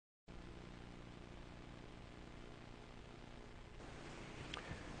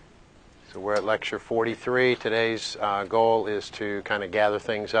So we're at lecture 43. Today's goal is to kind of gather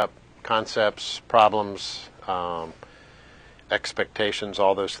things up, concepts, problems, expectations,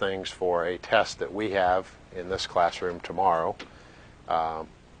 all those things for a test that we have in this classroom tomorrow.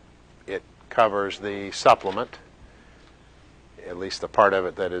 It covers the supplement, at least the part of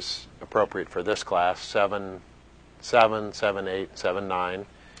it that is appropriate for this class, 7, 7, 7, 8, 7, 9.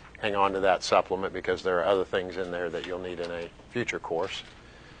 Hang on to that supplement because there are other things in there that you'll need in a future course,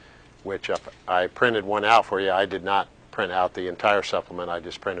 which I printed one out for you. I did not print out the entire supplement. I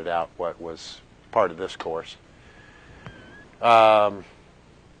just printed out what was part of this course. Back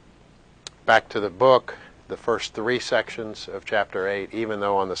to the book, the first 3 sections of Chapter 8, even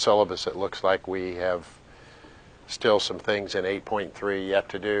though on the syllabus it looks like we have still some things in 8.3 yet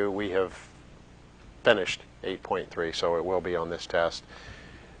to do, we have finished 8.3, so it will be on this test.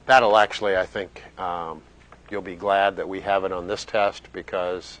 That'll actually, I think, you'll be glad that we have it on this test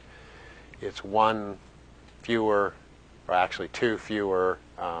because it's one fewer, or actually 2 fewer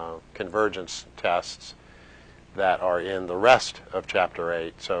convergence tests that are in the rest of Chapter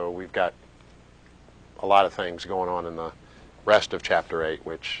 8. So we've got a lot of things going on in the rest of Chapter 8,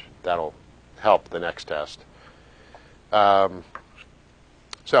 which that'll help the next test. So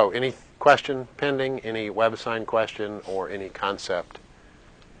any question pending, any web assigned question, or any concept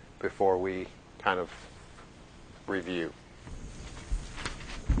before we kind of review?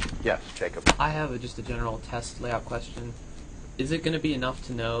 Yes, Jacob. I have just a general test layout question. Is it going to be enough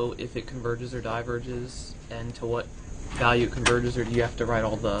to know if it converges or diverges, and to what value it converges, or do you have to write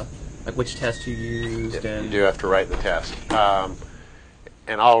all the, like which test you used? You do have to write the test.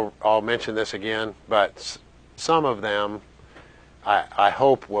 And I'll mention this again, but some of them I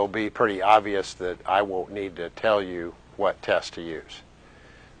hope will be pretty obvious that I won't need to tell you what test to use.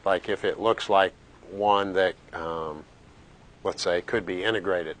 Like if it looks like one that, let's say, could be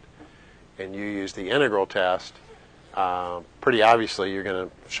integrated, and you use the integral test, pretty obviously you're going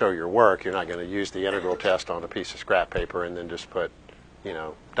to show your work. You're not going to use the integral test on a piece of scrap paper and then just put,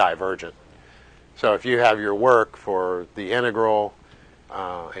 divergent. So if you have your work for the integral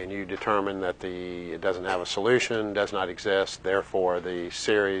and you determine that it doesn't have a solution, does not exist, therefore the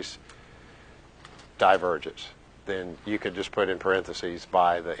series diverges, then you could just put in parentheses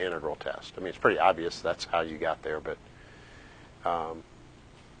by the integral test. I mean, it's pretty obvious that's how you got there, but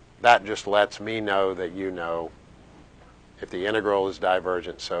that just lets me know that you know if the integral is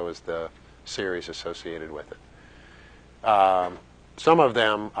divergent, so is the series associated with it. Some of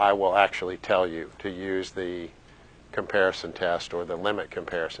them I will actually tell you to use the comparison test or the limit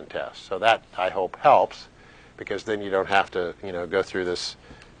comparison test. So that, I hope, helps, because then you don't have to go through this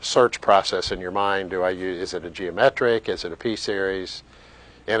search process in your mind. Is it a geometric? Is it a p-series?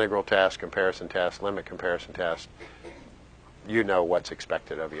 Integral test, comparison test, limit comparison test. You know what's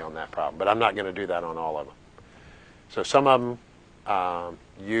expected of you on that problem. But I'm not going to do that on all of them. So some of them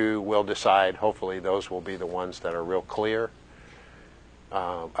you will decide, hopefully those will be the ones that are real clear.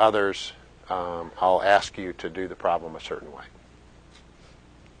 Others, I'll ask you to do the problem a certain way.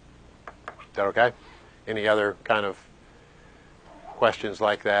 Is that okay? Any other kind of questions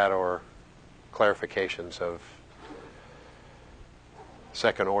like that or clarifications of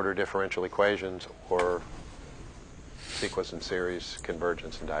second order differential equations or sequence and series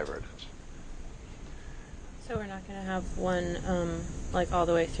convergence and divergence? So we're not going to have one like all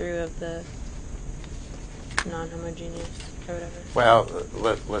the way through of the non-homogeneous or whatever? Well,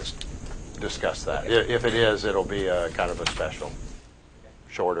 let's discuss that. Okay. If it is, it'll be a kind of a special,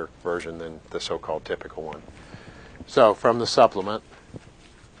 shorter version than the so-called typical one. So from the supplement,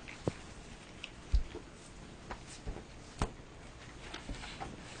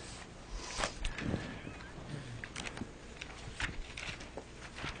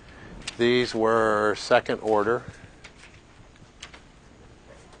 these were second order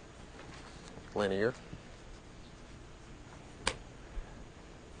linear.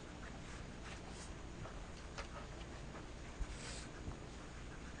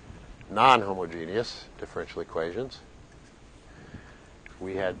 Non-homogeneous differential equations.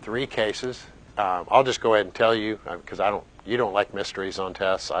 We had 3 cases. I'll just go ahead and tell you, because you don't like mysteries on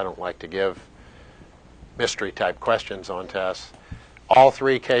tests. I don't like to give mystery type questions on tests. All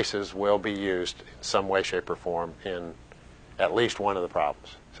 3 cases will be used in some way, shape, or form in at least one of the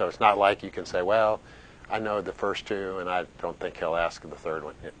problems. So it's not like you can say, well, I know the first 2, and I don't think he'll ask the third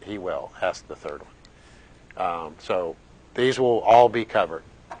one. He will ask the third one. So these will all be covered.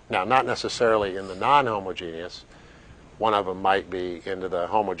 Now, not necessarily in the non-homogeneous. One of them might be into the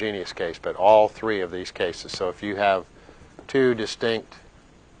homogeneous case, but all 3 of these cases. So if you have 2 distinct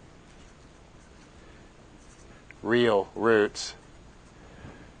real roots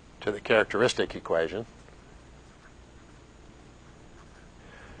to the characteristic equation.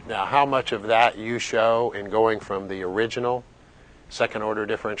 Now, how much of that you show in going from the original second order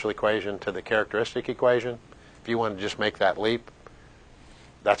differential equation to the characteristic equation, if you want to just make that leap,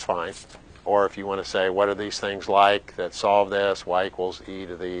 that's fine. Or if you want to say, what are these things like that solve this? Y equals e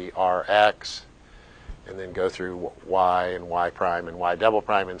to the rx, and then go through y and y prime and y double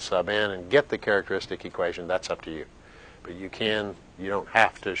prime and sub in and get the characteristic equation, that's up to you. But you don't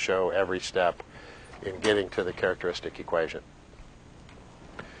have to show every step in getting to the characteristic equation.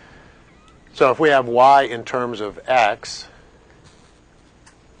 So if we have y in terms of x,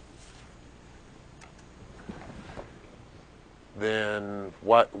 then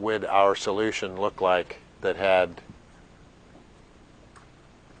what would our solution look like that had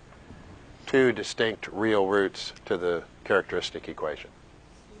two distinct real roots to the characteristic equation?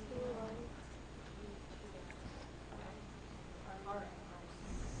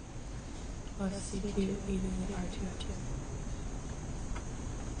 Plus C2 e to the R2.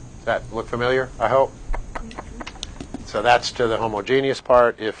 Does that look familiar, I hope? So that's to the homogeneous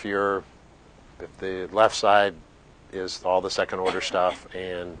part. If the left side is all the second order stuff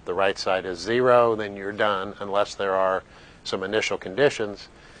and the right side is 0, then you're done unless there are some initial conditions.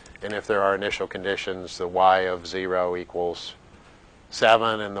 And if there are initial conditions, the y of 0 equals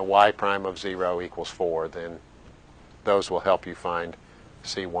 7 and the y prime of 0 equals 4, then those will help you find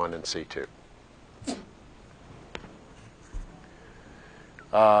C1 and C2.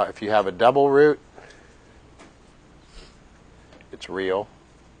 If you have a double root, it's real.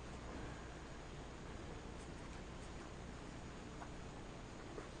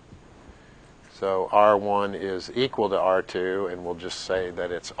 So R1 is equal to R2, and we'll just say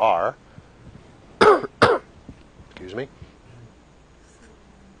that it's R. Excuse me.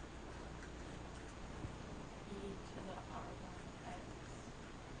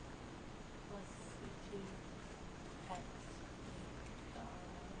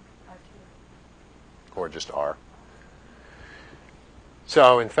 Or just R.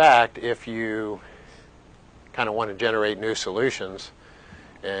 So in fact, if you kind of want to generate new solutions,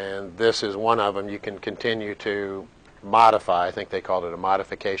 and this is one of them, you can continue to modify. I think they called it a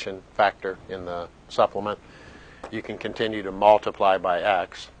modification factor in the supplement. You can continue to multiply by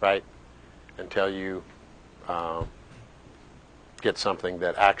x, right, until you get something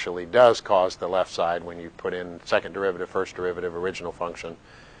that actually does cause the left side, when you put in second derivative, first derivative, original function,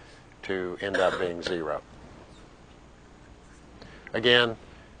 to end up being 0. Again,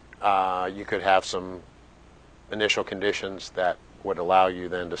 you could have some initial conditions that would allow you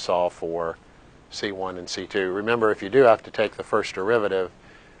then to solve for C1 and C2. Remember, if you do have to take the first derivative,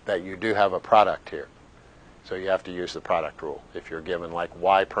 that you do have a product here. So you have to use the product rule. If you're given like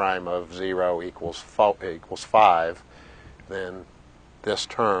y prime of 0 equals 5, then this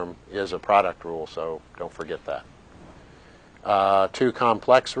term is a product rule, so don't forget that. Two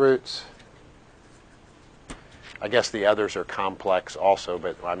complex roots. I guess the others are complex also,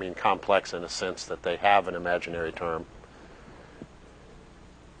 but I mean complex in a sense that they have an imaginary term.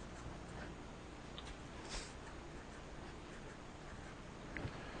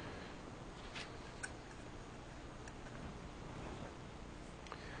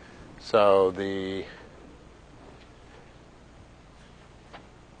 So the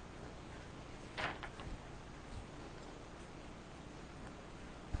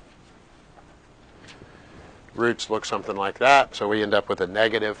roots look something like that. So we end up with a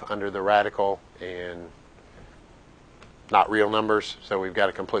negative under the radical and not real numbers. So we've got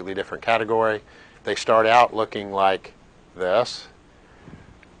a completely different category. They start out looking like this,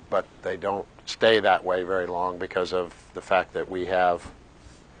 but they don't stay that way very long because of the fact that we have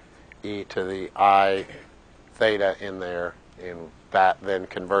e to the I theta in there, and that then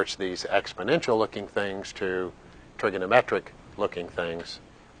converts these exponential looking things to trigonometric looking things.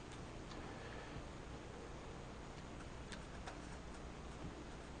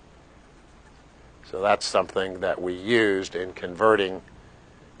 So that's something that we used in converting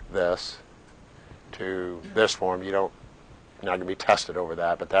this to this form. You're not going to be tested over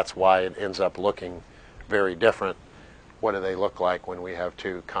that, but that's why it ends up looking very different. What do they look like when we have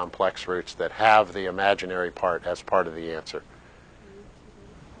two complex roots that have the imaginary part as part of the answer?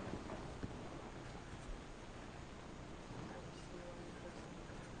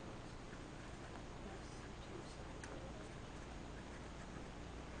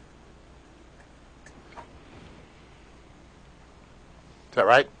 Is that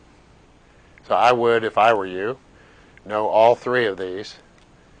right? So I would, if I were you, know all three of these,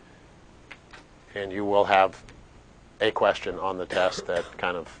 and you will have a question on the test that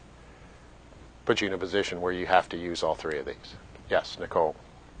kind of puts you in a position where you have to use all three of these. Yes, Nicole.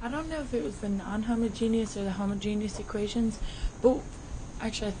 I don't know if it was the non-homogeneous or the homogeneous equations, but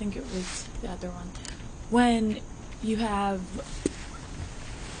actually I think it was the other one. When you have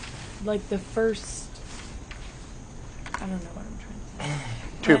like the first, I don't know what I'm trying to say.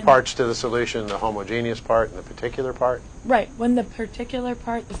 Two parts to the solution, the homogeneous part and the particular part? Right. When the particular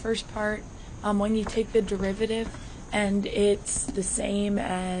part, the first part, when you take the derivative and it's the same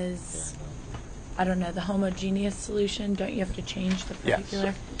as, I don't know, the homogeneous solution, don't you have to change the Yes. particular?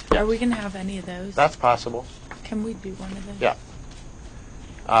 Yes. Are we going to have any of those? That's possible. Can we do one of those? Yeah.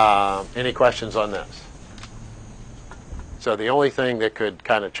 Any questions on this? So the only thing that could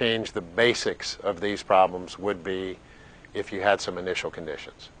kind of change the basics of these problems would be if you had some initial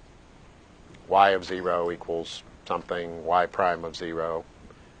conditions. Y of 0 equals something, y prime of 0.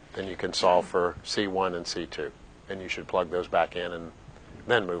 Then you can solve for C1 and C2. And you should plug those back in and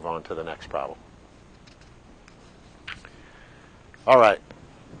then move on to the next problem. All right.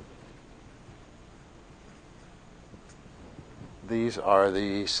 These are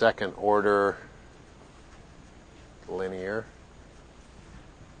the second order linear.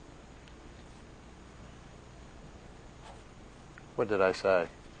 What did I say?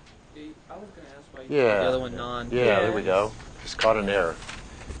 I was going to ask why you Yeah. the other one non. Yeah, there we go. Just caught an error.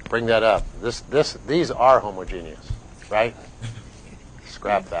 Bring that up. These are homogeneous, right?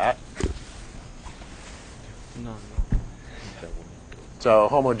 Scrap that. Non. So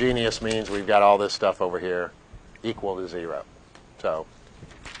homogeneous means we've got all this stuff over here equal to 0. So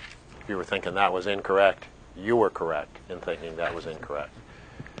if you were thinking that was incorrect, you were correct in thinking that was incorrect.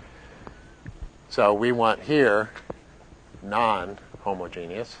 So we want here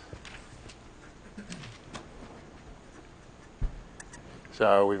non-homogeneous.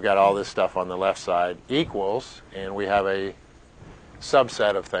 So we've got all this stuff on the left side equals, and we have a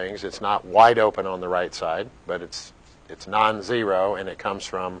subset of things. It's not wide open on the right side, but it's non-zero, and it comes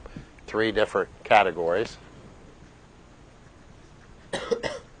from 3 different categories.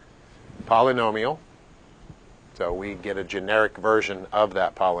 Polynomial. So we get a generic version of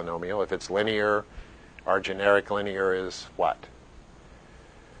that polynomial. If it's linear, our generic linear is what?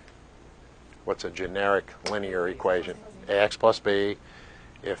 What's a generic linear equation? Ax plus b.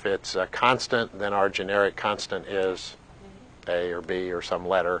 If it's a constant, then our generic constant is a or b or some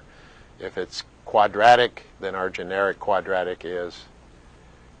letter. If it's quadratic, then our generic quadratic is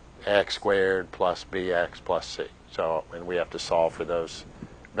x squared plus bx plus c. So, and we have to solve for those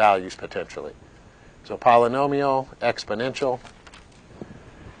values potentially. So polynomial, exponential.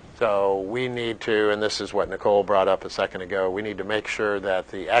 So we need to, and this is what Nicole brought up a second ago, we need to make sure that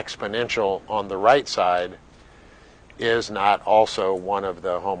the exponential on the right side is not also one of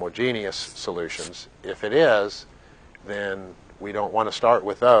the homogeneous solutions. If it is, then we don't want to start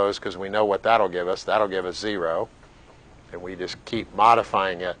with those because we know what that'll give us. That'll give us 0. And we just keep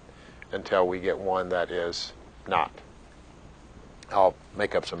modifying it until we get one that is not. I'll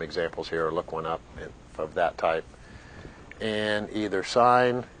make up some examples here or look one up of that type. And either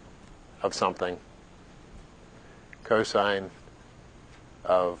sine of something, cosine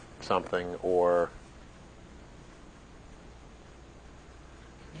of something, or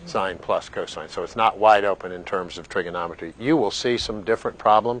sine plus cosine. So it's not wide open in terms of trigonometry. You will see some different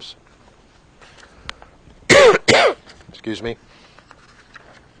problems. Excuse me.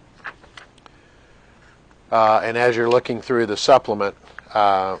 And as you're looking through the supplement,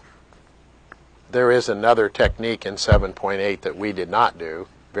 there is another technique in 7.8 that we did not do,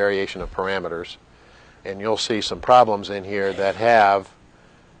 variation of parameters. And you'll see some problems in here that have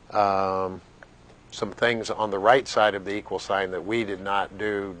some things on the right side of the equal sign that we did not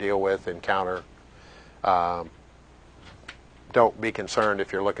deal with, encounter. Don't be concerned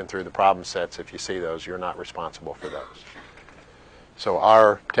if you're looking through the problem sets. If you see those, you're not responsible for those. So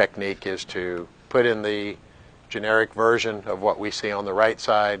our technique is to put in the generic version of what we see on the right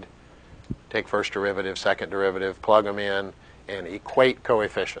side, take first derivative, second derivative, plug them in, and equate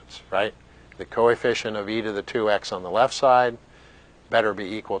coefficients, right? The coefficient of e to the 2x on the left side better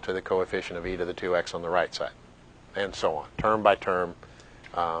be equal to the coefficient of e to the 2x on the right side, and so on, term by term,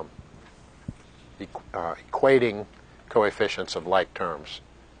 equating coefficients of like terms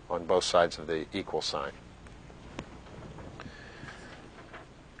on both sides of the equal sign.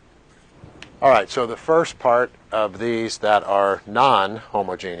 All right, so the first part of these that are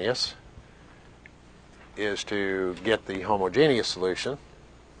non-homogeneous is to get the homogeneous solution.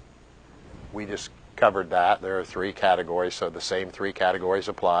 We just covered that. There are 3 categories, so the same 3 categories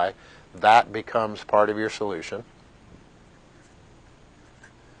apply. That becomes part of your solution.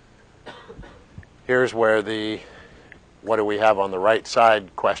 Here's where the what do we have on the right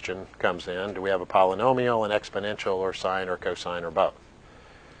side question comes in. Do we have a polynomial, an exponential, or sine or cosine, or both?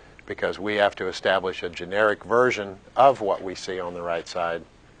 because we have to establish a generic version of what we see on the right side.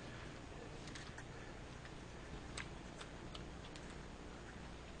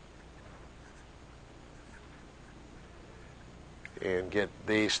 And get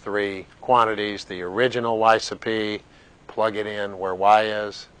these three quantities, the original y sub p, plug it in where y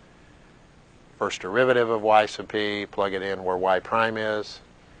is. First derivative of y sub p, plug it in where y prime is.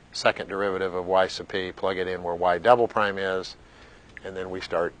 Second derivative of y sub p, plug it in where y double prime is. And then we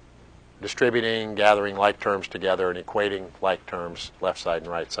start distributing, gathering like terms together, and equating like terms left side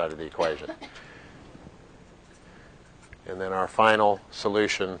and right side of the equation. And then our final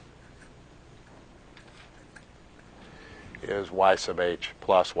solution is y sub h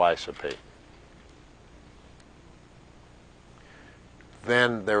plus y sub p.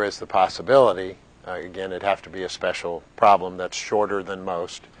 Then there is the possibility, again, it'd have to be a special problem that's shorter than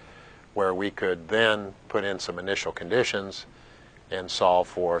most, where we could then put in some initial conditions and solve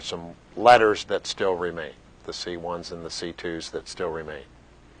for some letters that still remain, the C1s and the C2s that still remain.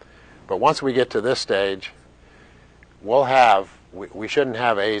 But once we get to this stage, we shouldn't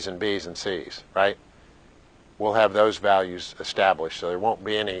have A's and B's and C's, right? We'll have those values established, so there won't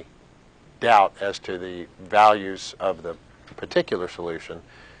be any doubt as to the values of the particular solution.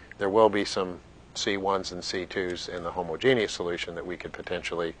 There will be some C1s and C2s in the homogeneous solution that we could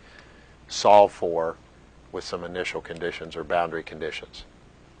potentially solve for with some initial conditions or boundary conditions.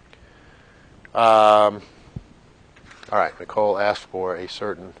 All right, Nicole asked for a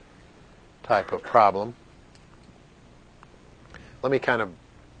certain type of problem. Let me kind of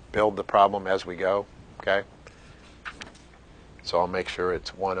build the problem as we go, okay? So I'll make sure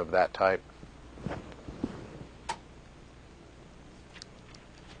it's one of that type.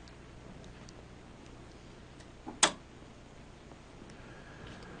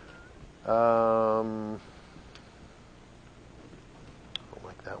 I don't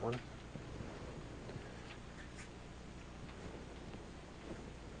like that one.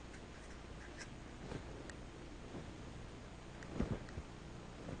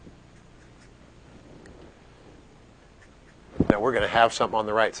 Now we're going to have something on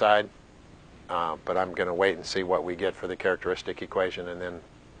the right side, but I'm going to wait and see what we get for the characteristic equation and then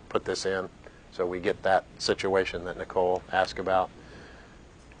put this in so we get that situation that Nicole asked about.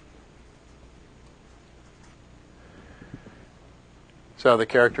 So the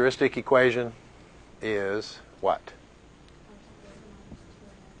characteristic equation is what?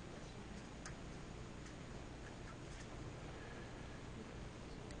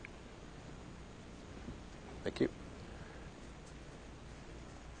 Thank you.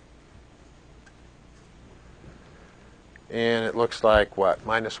 And it looks like what?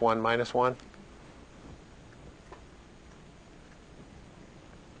 Minus 1, minus 1?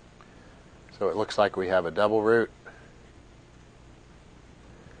 So it looks like we have a double root.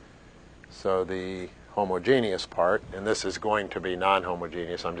 So the homogeneous part, and this is going to be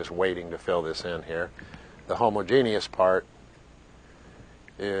non-homogeneous, I'm just waiting to fill this in here. The homogeneous part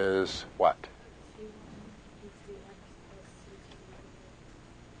is what?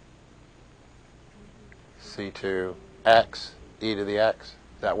 C2x e to the x.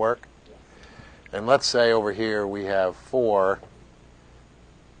 Does that work? And let's say over here we have 4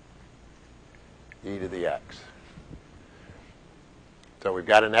 e to the x. So we've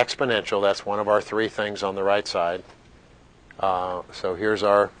got an exponential. That's one of our three things on the right side. So here's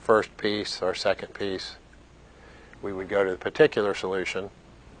our first piece, our second piece. We would go to the particular solution.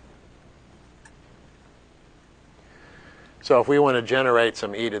 So if we want to generate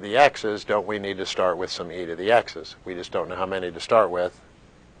some e to the x's, don't we need to start with some e to the x's? We just don't know how many to start with.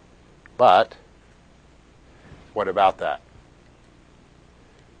 But what about that?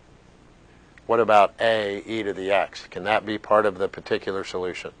 What about a e to the x? Can that be part of the particular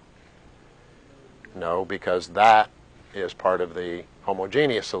solution? No, because that is part of the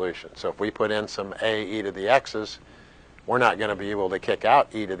homogeneous solution. So if we put in some a e to the x's, we're not going to be able to kick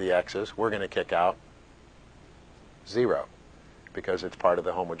out e to the x's. We're going to kick out 0 because it's part of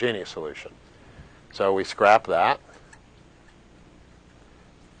the homogeneous solution. So we scrap that.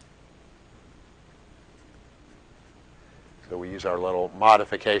 So we use our little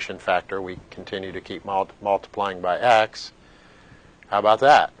modification factor. We continue to keep multiplying by x. How about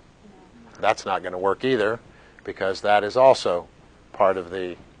that? That's not going to work either because that is also part of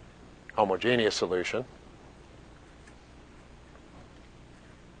the homogeneous solution.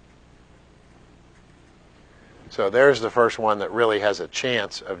 So there's the first one that really has a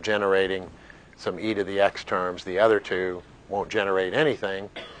chance of generating some e to the x terms. The other two won't generate anything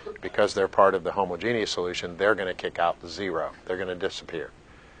because they're part of the homogeneous solution. They're going to kick out the 0. They're going to disappear.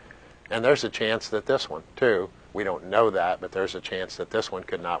 And there's a chance that this one, too, We don't know that, but there's a chance that this one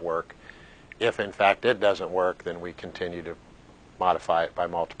could not work. If in fact it doesn't work, then we continue to modify it by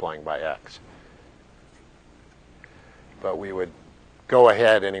multiplying by x. But we would go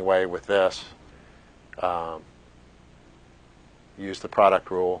ahead anyway with this, use the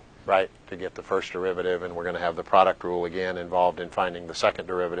product rule, right, to get the first derivative, and we're going to have the product rule again involved in finding the second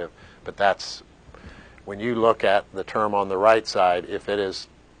derivative. But that's, when you look at the term on the right side, if it is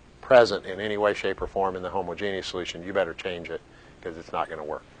present in any way, shape, or form in the homogeneous solution, you better change it, because it's not going to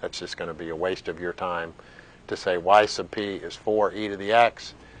work. That's just going to be a waste of your time to say y sub p is 4e to the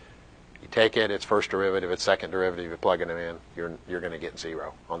x. You take it, its first derivative, its second derivative, you plug it in, you're going to get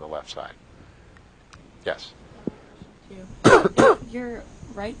 0 on the left side. Yes? If your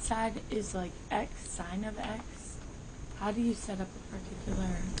right side is like x sine of x, how do you set up a particular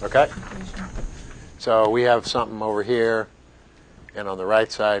equation? So we have something over here, and on the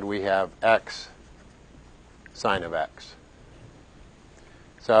right side we have x sine of x.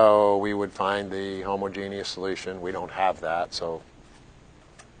 So we would find the homogeneous solution. We don't have that, so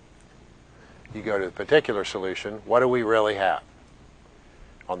you go to the particular solution. What do we really have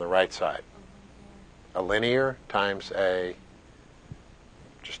on the right side? A linear times a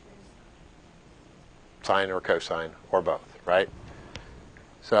just sine or cosine or both, right?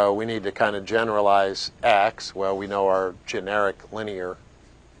 So we need to kind of generalize x. Well, we know our generic linear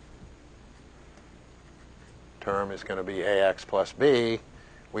term is going to be ax plus b.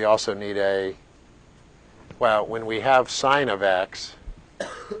 We also need a, well, when we have sine of x,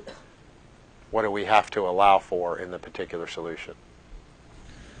 what do we have to allow for in the particular solution?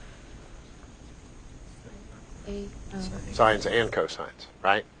 Sines and cosines,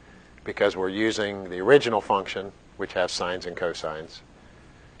 right? Because we're using the original function, which has sines and cosines,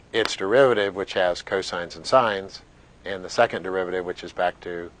 its derivative, which has cosines and sines, and the second derivative, which is back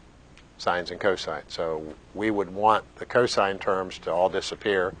to sines and cosines. So we would want the cosine terms to all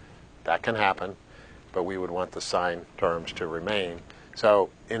disappear. That can happen, but we would want the sine terms to remain.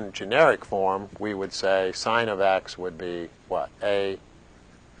 So in generic form, we would say sine of x would be what? A.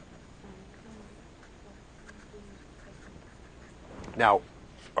 Now,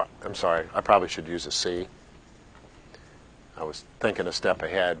 I'm sorry, I probably should use a c. I was thinking a step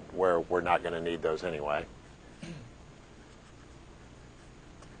ahead where we're not going to need those anyway.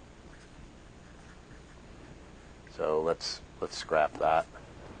 So let's scrap that.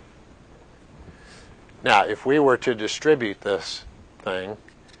 Now, if we were to distribute this thing,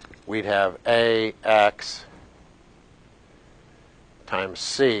 we'd have ax times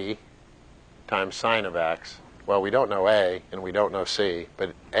c times sine of x. Well, we don't know a and we don't know c,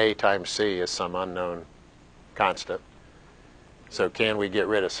 but a times c is some unknown constant. So can we get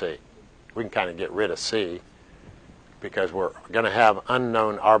rid of c? We can kind of get rid of c because we're going to have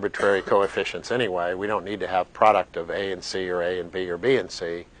unknown arbitrary coefficients anyway. We don't need to have product of a and c or a and b or b and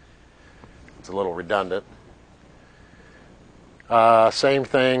c. It's a little redundant. Same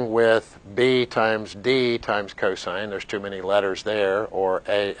thing with b times d times cosine. There's too many letters there. Or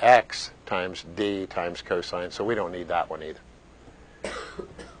ax times d times cosine. So we don't need that one either.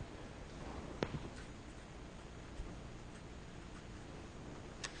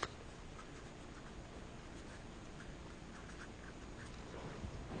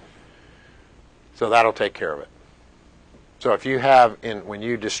 So that'll take care of it. So if you have, when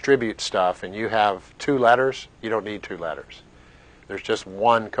you distribute stuff and you have 2 letters, you don't need 2 letters. There's just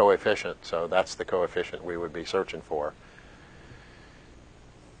one coefficient, so that's the coefficient we would be searching for.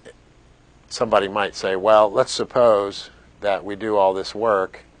 Somebody might say, well, let's suppose that we do all this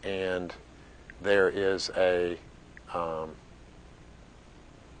work and there is a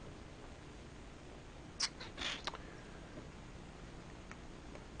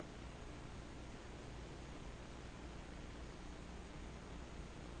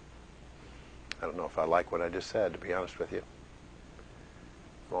I don't know if I like what I just said, to be honest with you.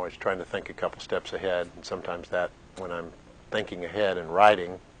 I'm always trying to think a couple steps ahead, and sometimes that, when I'm thinking ahead and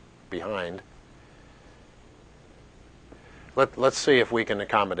writing behind. Let's see if we can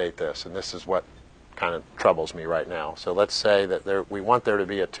accommodate this, and this is what kind of troubles me right now. So let's say that we want there to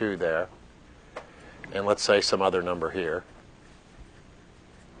be a 2 there, and let's say some other number here.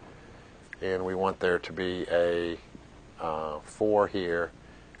 And we want there to be a 4 here,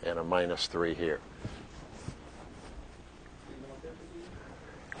 and a -3 here.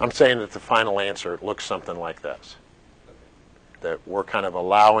 I'm saying that the final answer looks something like this. That we're kind of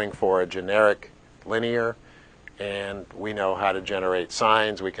allowing for a generic linear, and we know how to generate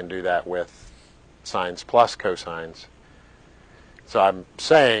sines. We can do that with sines plus cosines. So I'm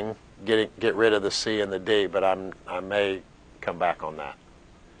saying get rid of the c and the d, but I may come back on that.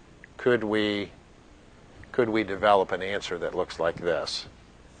 Could we could we develop an answer that looks like this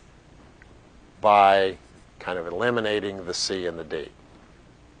by kind of eliminating the C and the D?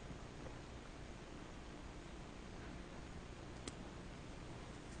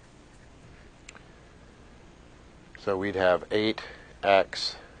 So we'd have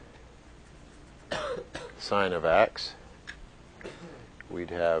 8x sine of x. We'd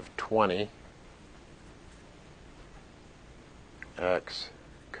have 20x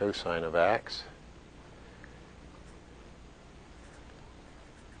cosine of x.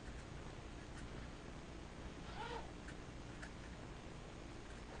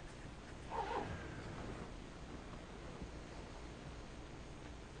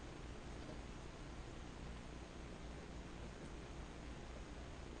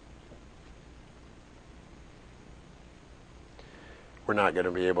 We're not going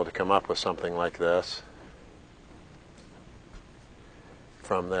to be able to come up with something like this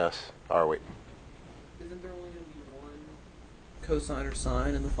from this, are we? Isn't there only going to be one cosine or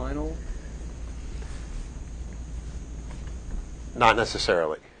sine in the final? Not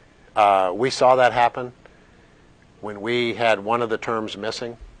necessarily. We saw that happen when we had one of the terms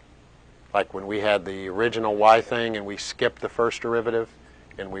missing, like when we had the original y thing and we skipped the first derivative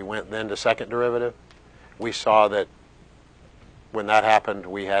and we went then to second derivative. We saw that when that happened,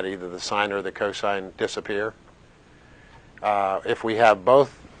 we had either the sine or the cosine disappear. If we have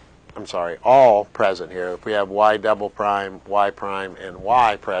all present here, if we have y double prime, y prime, and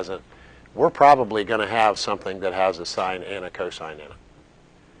y present, we're probably going to have something that has a sine and a cosine in it. Okay.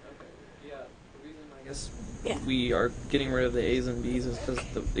 Yeah. The reason I guess we are getting rid of the a's and b's is because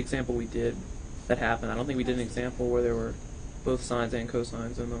the example we did that happened. I don't think we did an example where there were both sines and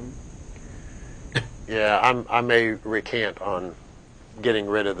cosines in them. Yeah, I may recant on getting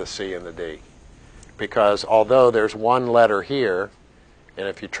rid of the C and the D, because although there's one letter here, and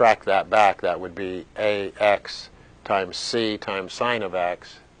if you track that back, that would be AX times C times sine of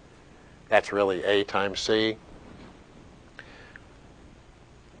X. That's really A times C.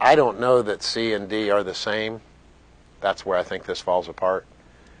 I don't know that C and D are the same. That's where I think this falls apart,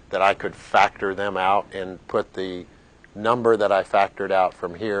 that I could factor them out and put the number that I factored out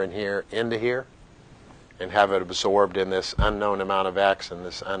from here and here into here, and have it absorbed in this unknown amount of x and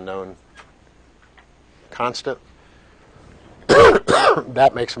this unknown constant.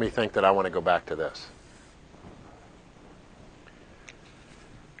 That makes me think that I want to go back to this.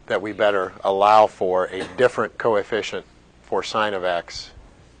 That we better allow for a different coefficient for sine of x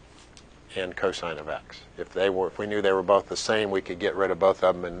and cosine of x. If we knew they were both the same, we could get rid of both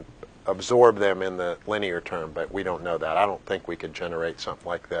of them and absorb them in the linear term, but we don't know that. I don't think we could generate something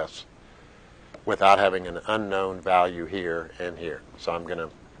like this without having an unknown value here and here. So I'm going to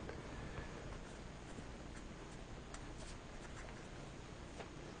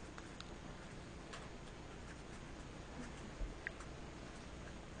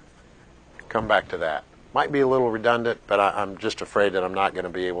come back to that. Might be a little redundant, but I'm just afraid that I'm not going to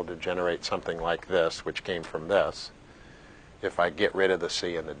be able to generate something like this, which came from this, if I get rid of the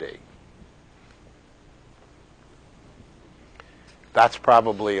C and the D. That's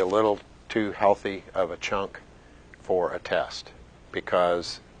probably a little too healthy of a chunk for a test,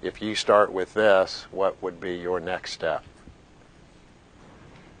 because if you start with this, what would be your next step?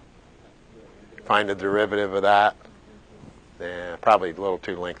 Find the derivative of that? Probably a little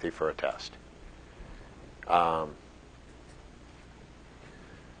too lengthy for a test. And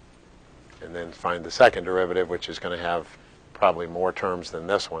then find the second derivative, which is going to have probably more terms than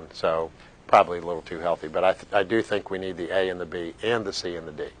this one, so probably a little too healthy. But I do think we need the A and the B and the C and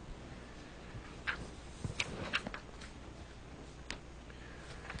the D.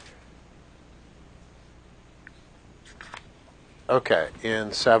 Okay, in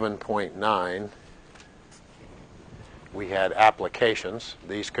 7.9, we had applications.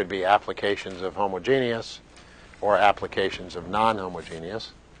 These could be applications of homogeneous or applications of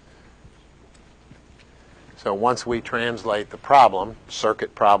non-homogeneous. So once we translate the problem,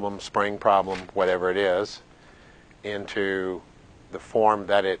 circuit problem, spring problem, whatever it is, into the form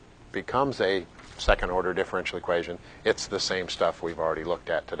that it becomes a second-order differential equation, it's the same stuff we've already looked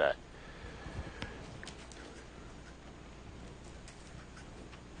at today.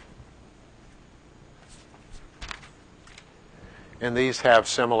 And these have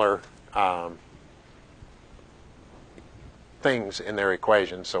similar things in their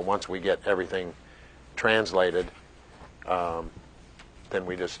equations. So once we get everything translated, then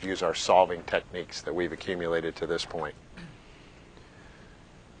we just use our solving techniques that we've accumulated to this point.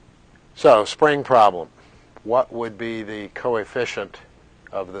 So, spring problem. What would be the coefficient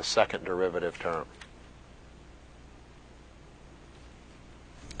of the second derivative term?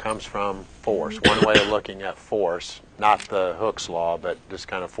 comes from force. One way of looking at force, not the Hooke's law, but just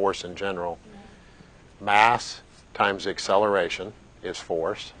kind of force in general. Mass times acceleration is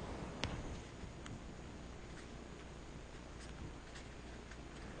force.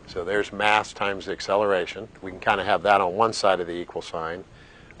 So there's mass times acceleration. We can kind of have that on one side of the equal sign.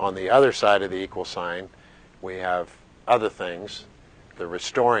 On the other side of the equal sign, we have other things. The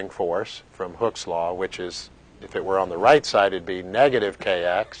restoring force from Hooke's law, which is, if it were on the right side, it'd be negative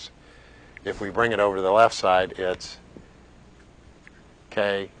kx. If we bring it over to the left side, it's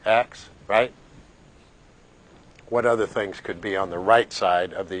kx, right? What other things could be on the right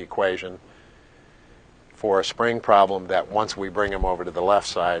side of the equation for a spring problem that once we bring them over to the left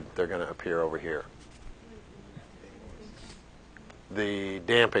side, they're going to appear over here? The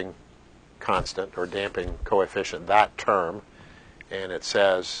damping constant or damping coefficient, that term, and it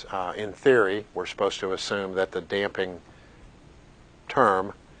says, in theory, we're supposed to assume that the damping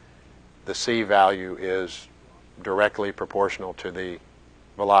term, the c value, is directly proportional to the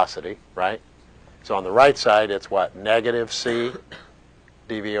velocity, right? So on the right side, it's what? Negative c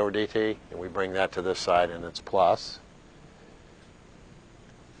dv over dt, and we bring that to this side, and it's plus,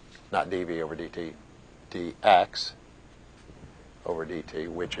 not dv over dt, dx over dt,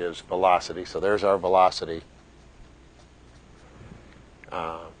 which is velocity. So there's our velocity,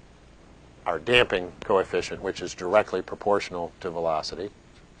 our damping coefficient, which is directly proportional to velocity.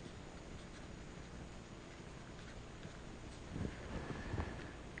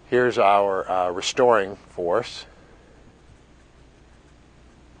 Here's our restoring force.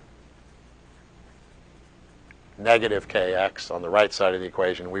 Negative kx on the right side of the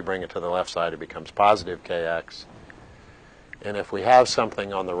equation. We bring it to the left side, it becomes positive kx. And if we have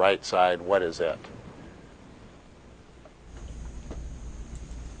something on the right side, what is it?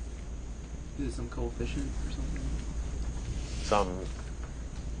 Is it some coefficient or something? Some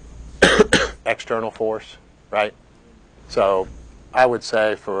external force, right? So I would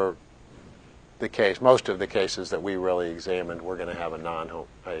say for the case, most of the cases that we really examined, we're going to have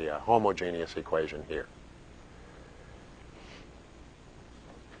a homogeneous equation here.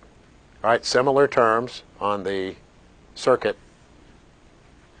 All right, similar terms on the circuit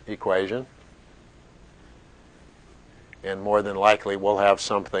equation. And more than likely, we'll have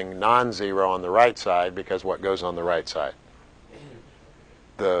something non-zero on the right side, because what goes on the right side?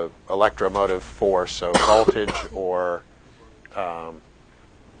 The electromotive force, so voltage, or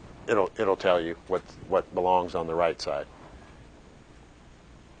it'll tell you what belongs on the right side.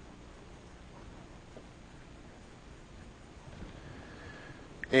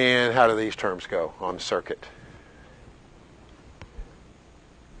 And how do these terms go on circuit?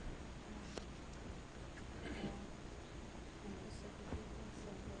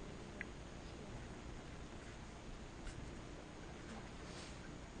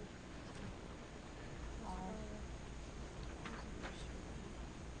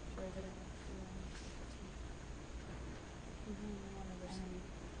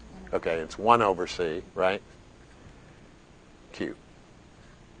 Okay, it's 1 over c, right? Q.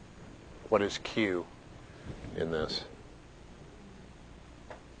 What is Q in this?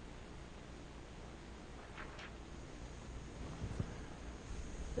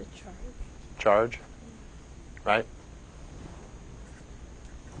 The charge. Charge, right?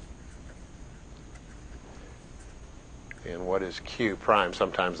 And what is Q prime?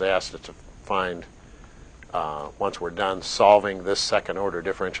 Sometimes they ask us to find, once we're done solving this second order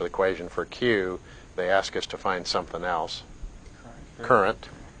differential equation for Q, they ask us to find something else. Current.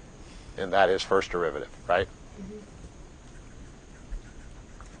 And that is first derivative, right?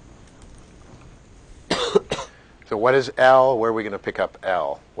 So what is L? Where are we going to pick up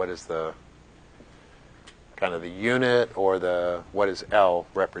L? What is the kind of the unit, or the, what is L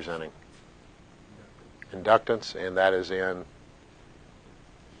representing? Inductance, and that is in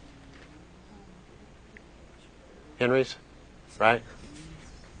henries, right?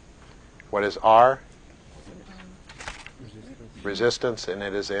 What is R? Resistance, and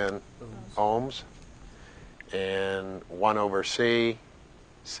it is in ohms. And 1 over C,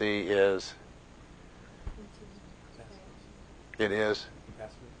 C is, it is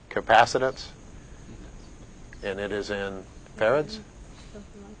capacitance, and it is in farads.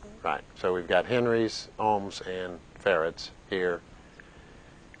 Right, so we've got henries, ohms, and farads here,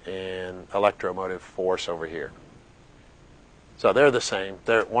 and electromotive force over here. So they're the same.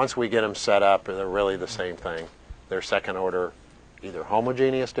 Once we get them set up, they're really the same thing. They're second order, either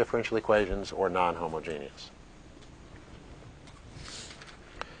homogeneous differential equations or non-homogeneous.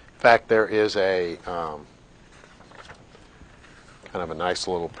 In fact, there is a kind of a nice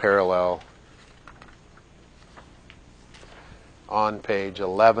little parallel on page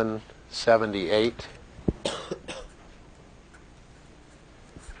 1178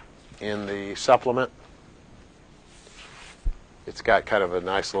 in the supplement. It's got kind of a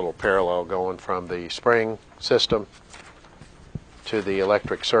nice little parallel going from the spring system to the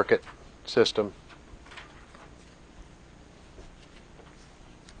electric circuit system.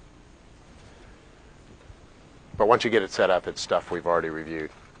 But once you get it set up, it's stuff we've already reviewed.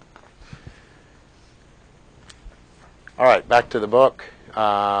 All right, back to the book.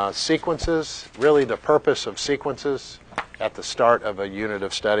 Sequences, really the purpose of sequences at the start of a unit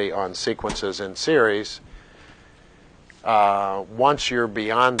of study on sequences in series. Once you're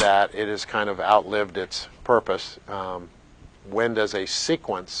beyond that, it has kind of outlived its purpose. When does a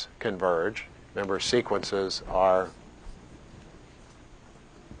sequence converge? Remember, sequences are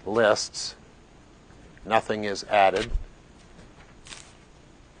lists. Nothing is added.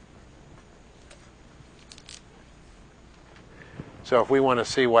 So if we want to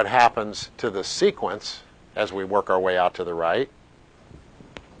see what happens to the sequence as we work our way out to the right,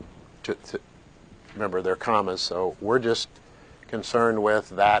 remember they're commas, so we're just concerned with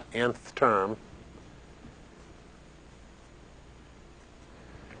that nth term.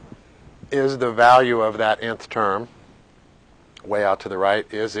 Is the value of that nth term way out to the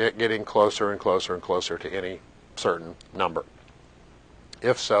right, is it getting closer and closer and closer to any certain number?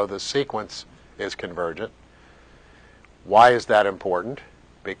 If so, the sequence is convergent. Why is that important?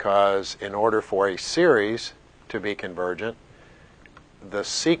 Because in order for a series to be convergent, the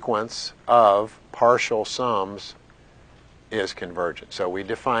sequence of partial sums is convergent. So we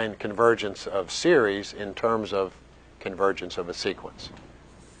define convergence of series in terms of convergence of a sequence.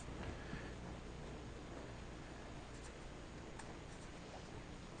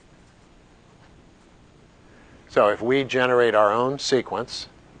 So if we generate our own sequence,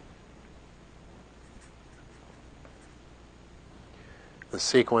 the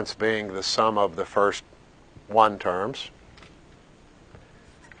sequence being the sum of the first 1 terms,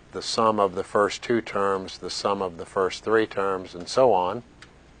 the sum of the first 2 terms, the sum of the first 3 terms, and so on.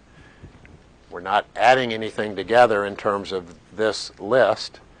 We're not adding anything together in terms of this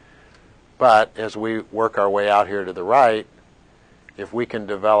list, but as we work our way out here to the right, if we can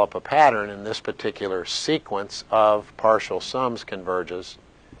develop a pattern in this particular sequence of partial sums converges,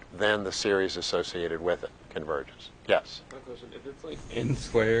 then the series associated with it converges. Yes? My question, if it's like n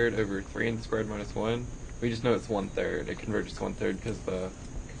squared over 3n squared minus 1, we just know it's 1/3. It converges 1/3 because the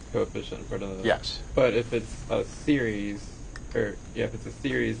coefficient in front of the... Yes. But if it's a series, if it's a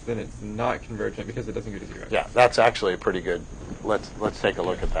series, then it's not convergent because it doesn't go to 0. Yeah, that's actually a pretty good... Let's take a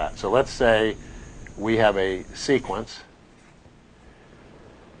look at that. So let's say we have a sequence,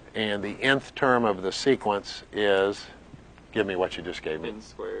 and the nth term of the sequence is... Give me what you just gave me. N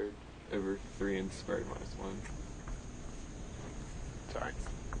squared over 3n squared minus 1. Sorry.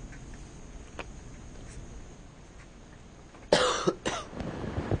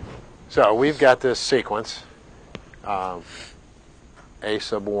 So we've got this sequence, a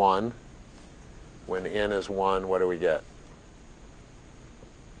sub 1. When n is 1, what do we get?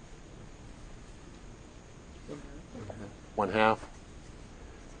 1/2.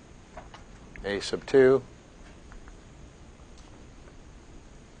 A sub 2.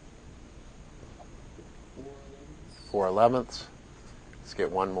 4/11. Let's get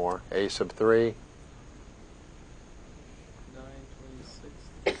one more. A sub 3.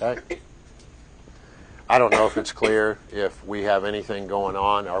 9/26. Okay. I don't know if it's clear if we have anything going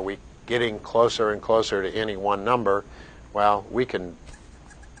on. Are we getting closer and closer to any one number? Well, we can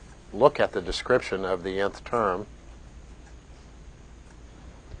look at the description of the nth term.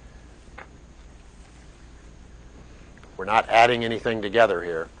 We're not adding anything together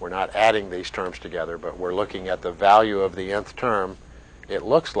here. We're not adding these terms together, but we're looking at the value of the nth term. It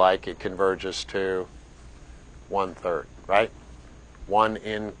looks like it converges to 1/3, right?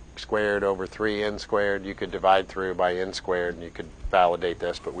 1n squared over 3n squared. You could divide through by n squared, and you could validate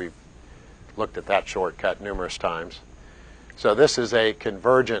this, but we've looked at that shortcut numerous times. So this is a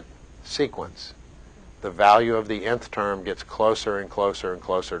convergent sequence. The value of the nth term gets closer and closer and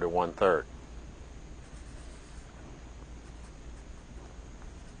closer to 1/3.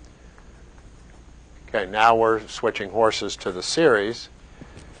 Okay, now we're switching horses to the series.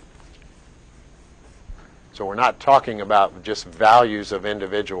 So we're not talking about just values of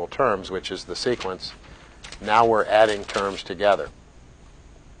individual terms, which is the sequence. Now we're adding terms together.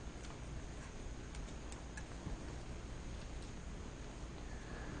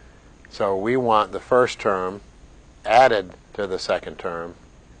 So we want the first term added to the second term,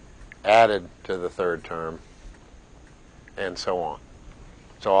 added to the third term, and so on.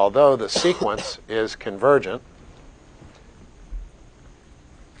 So although the sequence is convergent,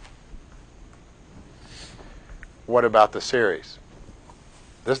 what about the series?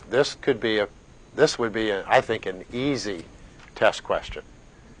 This would be I think, an easy test question.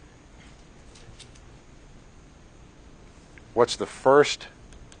 What's the first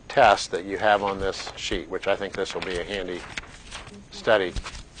test that you have on this sheet, which I think this will be a handy study,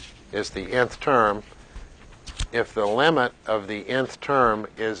 is the nth term. If the limit of the nth term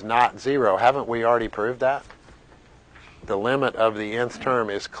is not 0, haven't we already proved that? The limit of the nth term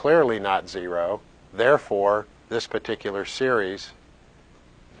is clearly not 0. Therefore, this particular series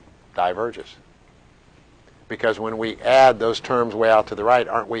diverges. Because when we add those terms way out to the right,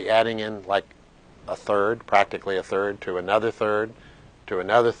 aren't we adding in like a third, practically a third, to another third, to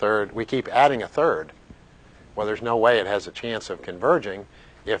another third? We keep adding a third. Well, there's no way it has a chance of converging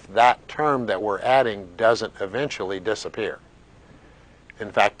if that term that we're adding doesn't eventually disappear.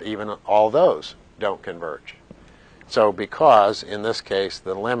 In fact, even all those don't converge. So because, in this case,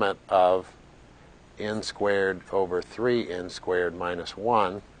 the limit of n squared over 3n squared minus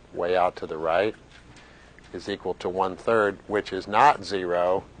 1, way out to the right, is equal to 1/3, which is not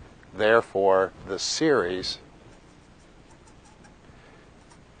 0. Therefore, the series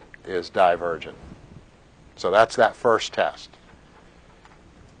is divergent. So that's that first test.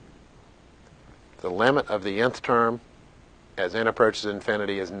 The limit of the nth term as n approaches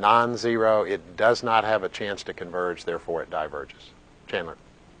infinity is non-zero. It does not have a chance to converge, therefore it diverges. Chandler.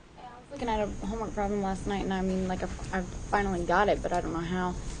 I was looking at a homework problem last night, and I mean, like, I finally got it, but I don't know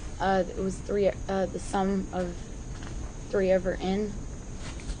how. It was the sum of 3 over n,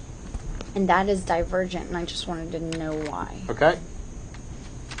 and that is divergent, and I just wanted to know why. Okay.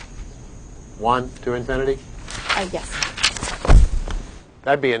 1 to infinity? Yes.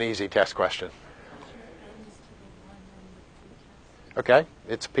 That'd be an easy test question. Okay,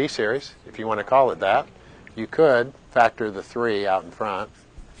 it's a p-series, if you want to call it that. You could factor the 3 out in front.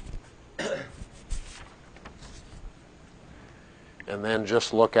 And then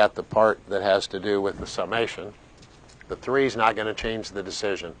just look at the part that has to do with the summation. The 3 is not going to change the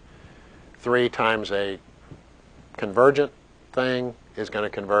decision. 3 times a convergent thing is going to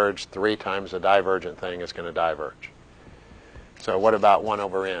converge. 3 times a divergent thing is going to diverge. So what about 1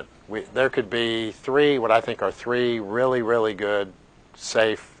 over n? There could be 3, what I think are 3 really, really good,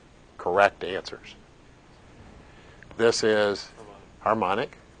 safe, correct answers. This is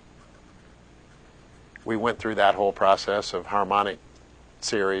harmonic. We went through that whole process of harmonic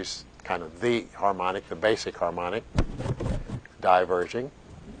series, kind of the harmonic, the basic harmonic, diverging.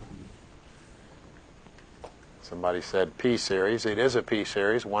 Somebody said p-series. It is a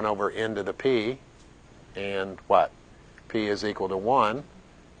p-series, 1 over n to the p. And what? P is equal to 1.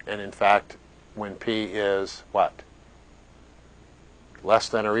 And in fact, when p is what? Less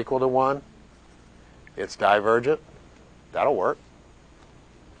than or equal to 1, it's divergent. That'll work.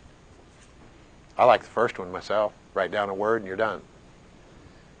 I like the first one myself. Write down a word and you're done.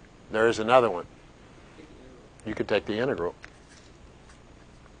 There is another one. You could take the integral.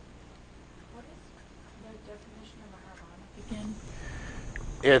 What is the definition of a harmonic again?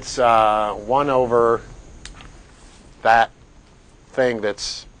 It's 1 over that thing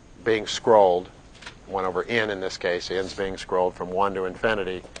that's being scrolled, 1 over n in this case. N's being scrolled from 1 to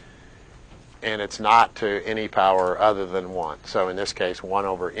infinity. And it's not to any power other than 1. So in this case, 1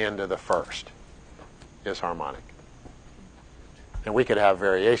 over n to the first is harmonic. And we could have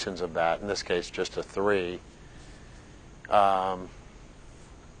variations of that. In this case, just a 3. And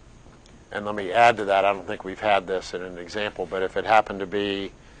let me add to that, I don't think we've had this in an example, but if it happened to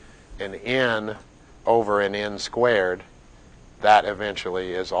be an n over an n squared, that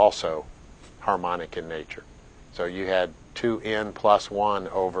eventually is also harmonic in nature. So you had 2n plus 1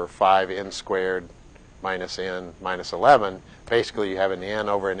 over 5n squared minus n minus 11. Basically, you have an n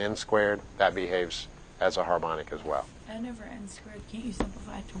over an n squared. That behaves as a harmonic as well. N over n squared, can't you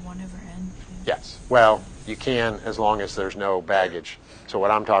simplify it to 1 over n? Yes. Well, you can as long as there's no baggage. So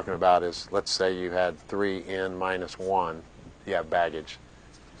what I'm talking about is, let's say you had 3n minus 1. You have baggage.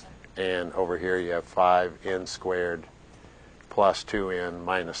 And over here you have 5n squared plus 2n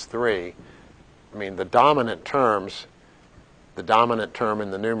minus 3. I mean, the dominant term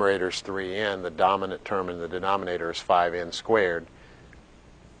in the numerator is 3n. The dominant term in the denominator is 5n squared.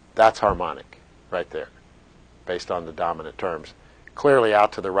 That's harmonic right there, based on the dominant terms. Clearly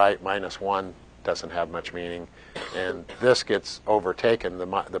out to the right, minus 1 doesn't have much meaning. And this gets overtaken.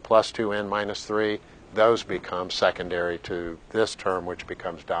 The plus 2n minus 3, those become secondary to this term, which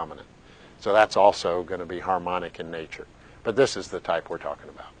becomes dominant. So that's also going to be harmonic in nature. But this is the type we're talking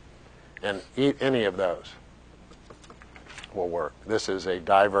about. And any of those will work. This is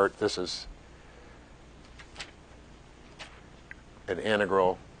this is an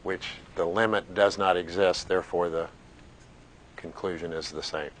integral which the limit does not exist, therefore the conclusion is the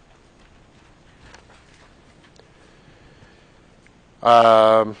same.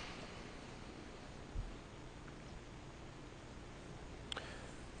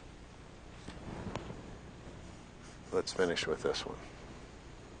 Let's finish with this one.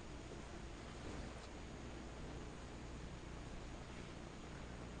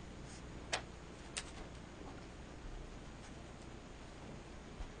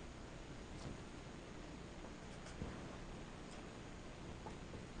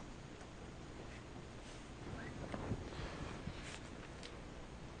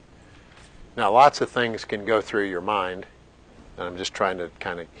 Now, lots of things can go through your mind, and I'm just trying to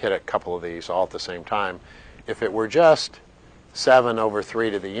kind of hit a couple of these all at the same time. If it were just 7 over 3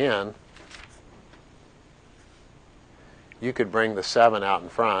 to the n, you could bring the 7 out in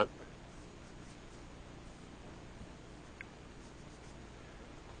front.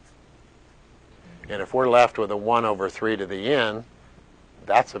 And if we're left with a 1 over 3 to the n,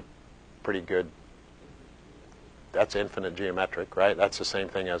 that's a pretty good, that's infinite geometric, right? That's the same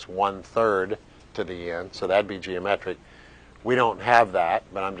thing as 1/3 to the n, so that'd be geometric. We don't have that,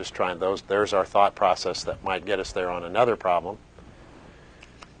 but I'm just trying those. There's our thought process that might get us there on another problem.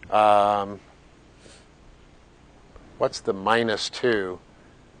 What's the -2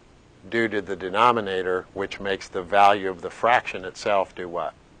 do to the denominator, which makes the value of the fraction itself do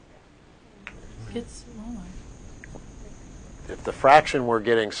what? It's smaller. If the fraction were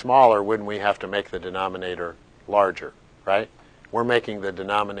getting smaller, wouldn't we have to make the denominator larger, right? We're making the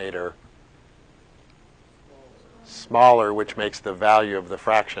denominator smaller, which makes the value of the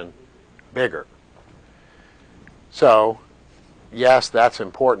fraction bigger. So, yes, that's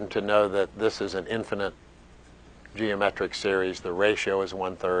important to know that this is an infinite geometric series. The ratio is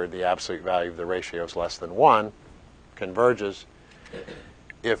 1/3. The absolute value of the ratio is less than 1. Converges.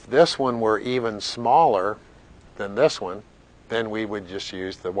 If this one were even smaller than this one, then we would just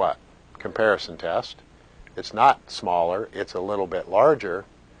use the what? Comparison test. It's not smaller. It's a little bit larger.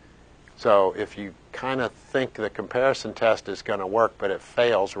 So if you kind of think the comparison test is going to work, but it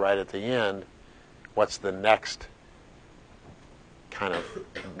fails right at the end, what's the next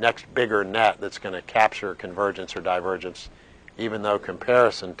bigger net that's going to capture convergence or divergence, even though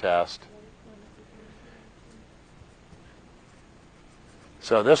comparison test.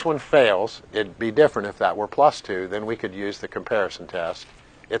 So this one fails. It'd be different if that were +2. Then we could use the comparison test.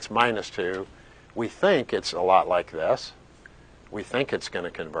 It's -2. We think it's a lot like this. We think it's going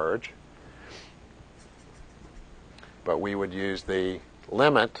to converge. But we would use the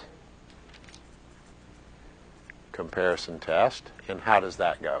limit comparison test. And how does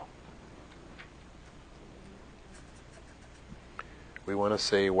that go? We want to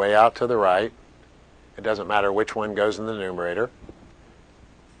see way out to the right. It doesn't matter which one goes in the numerator.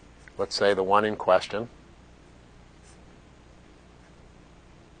 Let's say the one in question.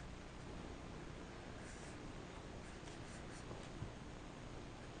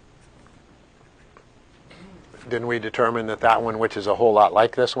 Didn't we determine that that one, which is a whole lot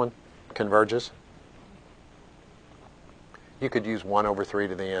like this one, converges? You could use 1 over 3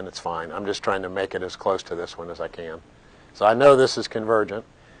 to the n. It's fine. I'm just trying to make it as close to this one as I can. So I know this is convergent.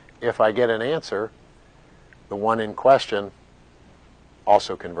 If I get an answer, the one in question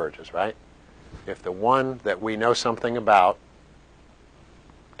also converges, right? If the one that we know something about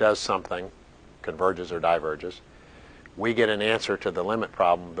does something, converges or diverges, we get an answer to the limit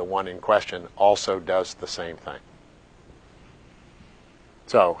problem, the one in question also does the same thing.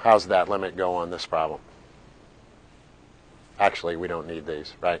 So how's that limit go on this problem? Actually, we don't need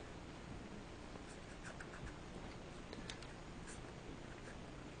these, right?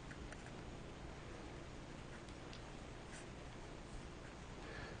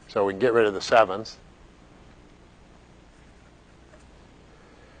 So we can get rid of the 7s.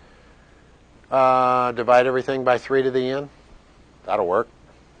 Divide everything by 3 to the n. That'll work.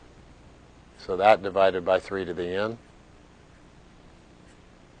 So that divided by 3 to the n.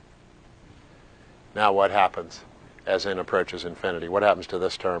 Now what happens as n approaches infinity? What happens to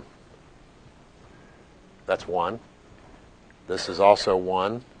this term? That's 1. This is also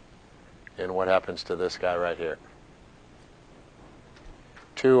 1. And what happens to this guy right here?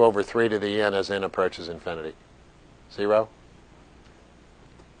 2 over 3 to the n as n approaches infinity. 0.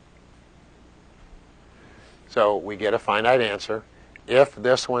 So we get a finite answer. If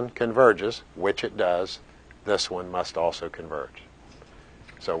this one converges, which it does, this one must also converge.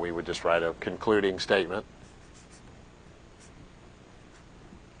 So we would just write a concluding statement.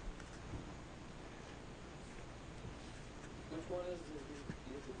 Which one is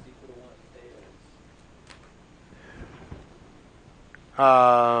if it's equal to 1 fails?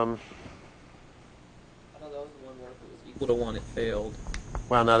 I thought that was the one where if it was equal to 1, it failed.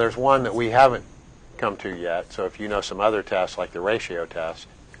 Well, now there's one that we haven't come to yet. So if you know some other tests, like the ratio test,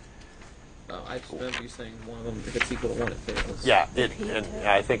 I just remember you saying one of them, if it's equal to 1, it fails. yeah, and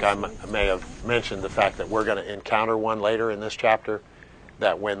I think I may have mentioned the fact that we're going to encounter one later in this chapter,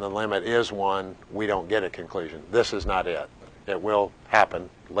 that when the limit is 1, we don't get a conclusion. This is not it. It will happen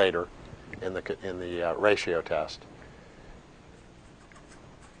later in the ratio test.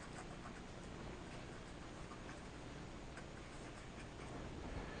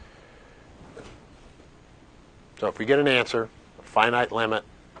 So if we get an answer, a finite limit,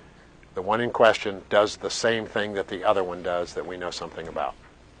 the one in question does the same thing that the other one does that we know something about.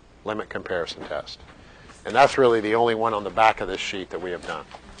 Limit comparison test. And that's really the only one on the back of this sheet that we have done.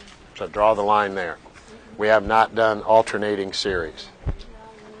 So draw the line there. We have not done alternating series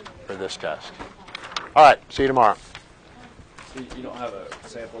for this test. All right, see you tomorrow. So you don't have a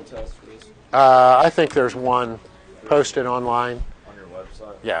sample test for this I think there's one posted online. on your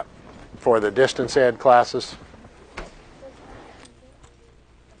website? Yeah, for the distance ed classes.